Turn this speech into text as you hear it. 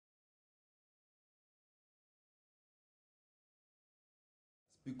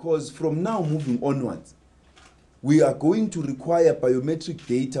because from now moving onwards, we are going to require biometric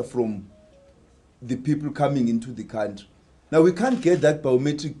data from the people coming into the country. Now, we can't get that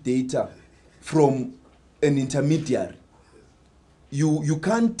biometric data from an intermediary. You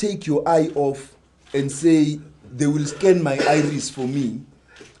can't take your eye off and say, they will scan my iris for me,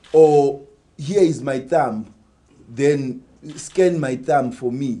 or here is my thumb, then scan my thumb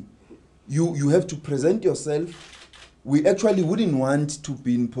for me. You have to present yourself. We actually wouldn't want to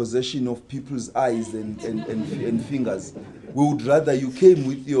be in possession of people's eyes and fingers. We would rather you came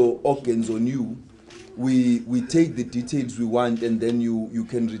with your organs on you. We take the details we want, and then you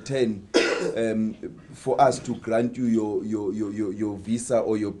can return for us to grant you your visa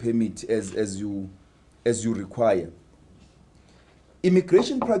or your permit as you require.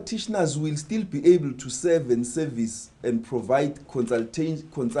 Immigration practitioners will still be able to serve and service and provide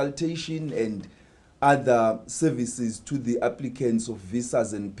consultation and other services to the applicants of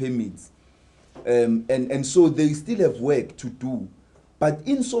visas and permits. And so they still have work to do. But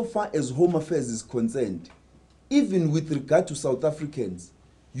insofar as Home Affairs is concerned, even with regard to South Africans,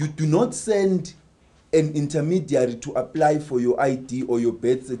 you do not send an intermediary to apply for your ID or your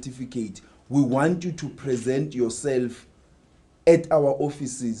birth certificate. We want you to present yourself at our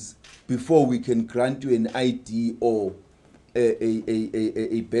offices before we can grant you an ID or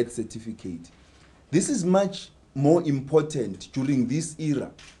a birth certificate. This is much more important during this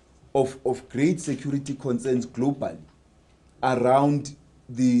era of great security concerns globally around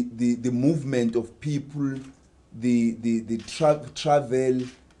the movement of people, the travel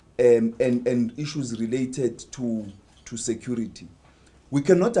and issues related to security. We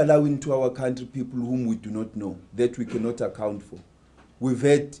cannot allow into our country people whom we do not know, that we cannot account for. We've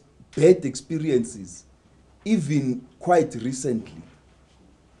had bad experiences, even quite recently,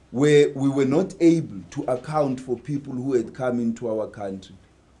 where we were not able to account for people who had come into our country.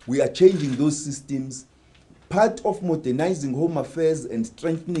 We are changing those systems. Part of modernizing Home Affairs and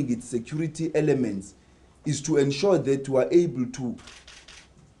strengthening its security elements is to ensure that we are able to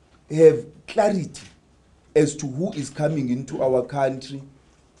have clarity as to who is coming into our country,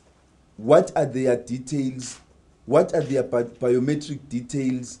 what are their details, what are their biometric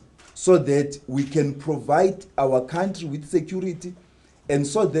details, so that we can provide our country with security, and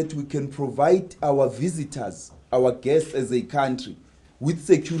so that we can provide our visitors, our guests as a country, with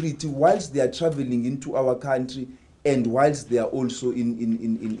security whilst they are traveling into our country and whilst they are also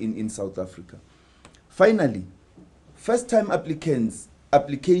in South Africa. Finally, first-time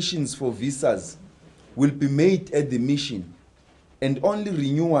applications for visas will be made at the mission, and only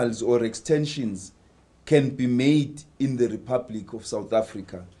renewals or extensions can be made in the Republic of South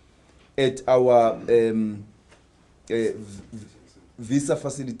Africa at our visa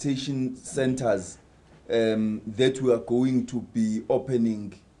facilitation centers that we are going to be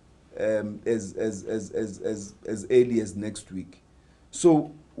opening as early as next week.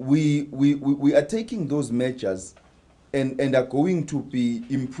 So we are taking those measures and are going to be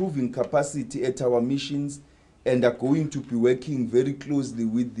improving capacity at our missions, and are going to be working very closely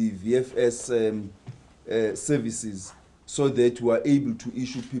with the VFS services, so that we are able to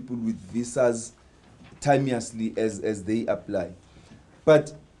issue people with visas timeously as they apply.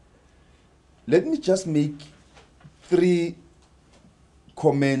 But let me just make 3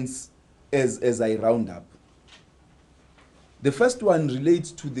 comments as I round up. The first one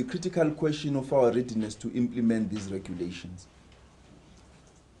relates to the critical question of our readiness to implement these regulations.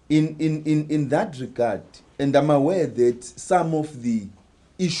 In that regard, and I'm aware that some of the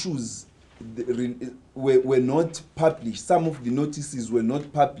issues were not published, some of the notices were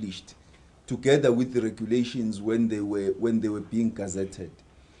not published together with the regulations when they were being gazetted.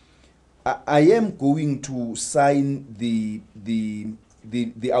 I am going to sign the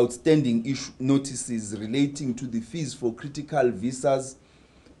outstanding issue notices relating to the fees for critical visas,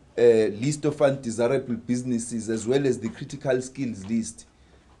 list of undesirable businesses, as well as the critical skills list,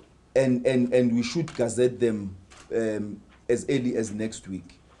 and we should gazette them as early as next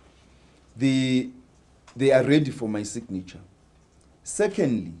week. They are ready for my signature.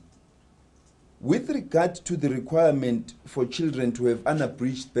 Secondly, with regard to the requirement for children to have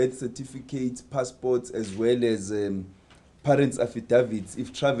unabridged birth certificates, passports, as well as parents' affidavits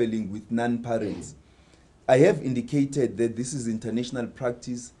if traveling with non-parents, I have indicated that this is international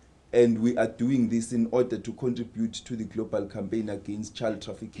practice, and we are doing this in order to contribute to the global campaign against child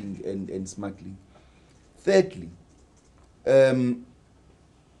trafficking and smuggling. Thirdly,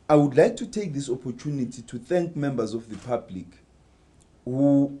 I would like to take this opportunity to thank members of the public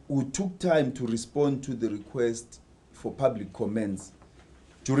who took time to respond to the request for public comments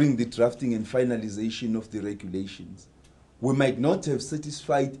during the drafting and finalization of the regulations. We might not have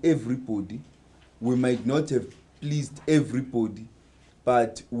satisfied everybody, we might not have pleased everybody,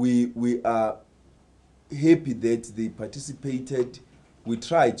 but we are happy that they participated. We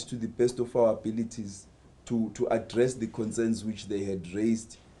tried to the best of our abilities to address the concerns which they had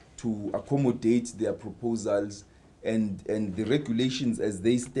raised, to accommodate their proposals, and the regulations as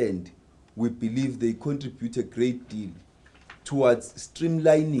they stand, we believe they contribute a great deal towards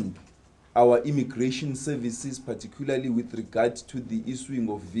streamlining our immigration services, particularly with regard to the issuing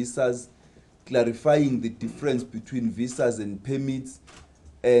of visas, clarifying the difference between visas and permits,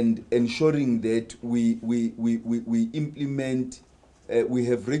 and ensuring that we implement, we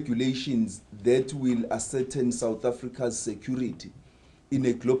have regulations that will ascertain South Africa's security in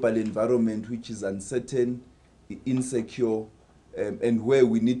a global environment which is uncertain, insecure, and where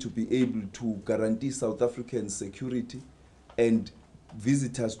we need to be able to guarantee South African security and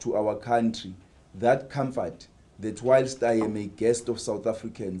visitors to our country that comfort that whilst I am a guest of South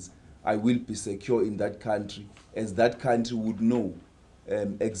Africans, I will be secure in that country, as that country would know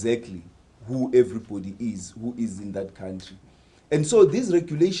exactly who everybody is, who is in that country. And so these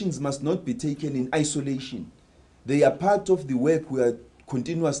regulations must not be taken in isolation. They are part of the work we are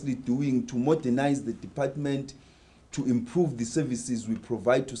continuously doing to modernize the department, to improve the services we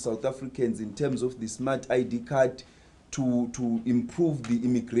provide to South Africans in terms of the smart ID card, to improve the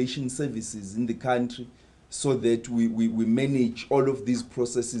immigration services in the country, so that we manage all of these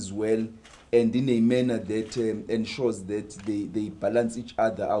processes well and in a manner that ensures that they balance each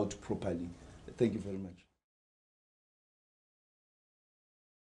other out properly. Thank you very much.